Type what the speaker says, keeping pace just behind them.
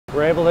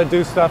We're able to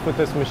do stuff with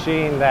this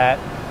machine that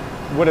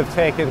would have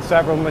taken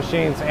several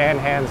machines and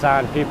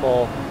hands-on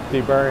people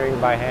deburring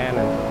by hand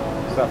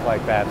and stuff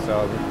like that.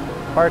 So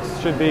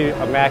parts should be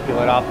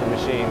immaculate off the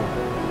machine,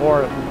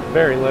 or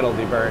very little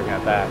deburring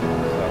at that. So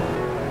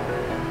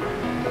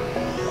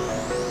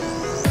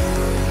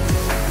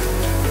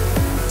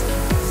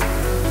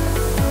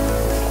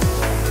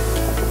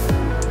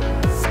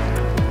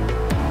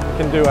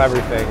can do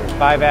everything.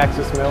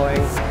 5-axis milling,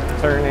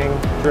 turning,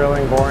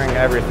 drilling, boring,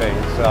 everything.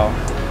 So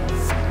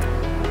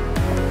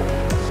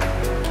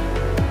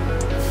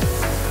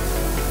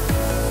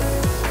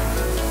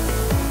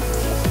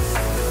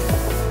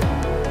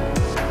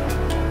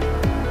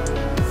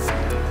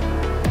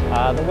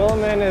the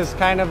Willemin is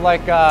kind of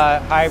like a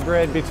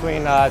hybrid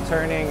between a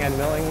turning and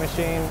milling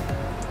machine.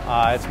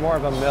 It's more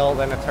of a mill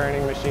than a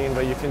turning machine,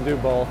 but you can do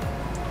both.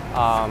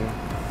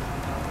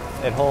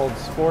 It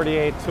holds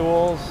 48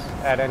 tools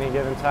at any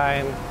given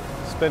time.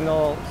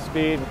 Spindle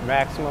speed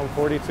maximum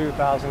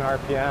 42,000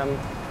 RPM,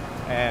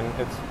 and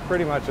it's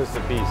pretty much just a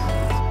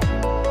beast.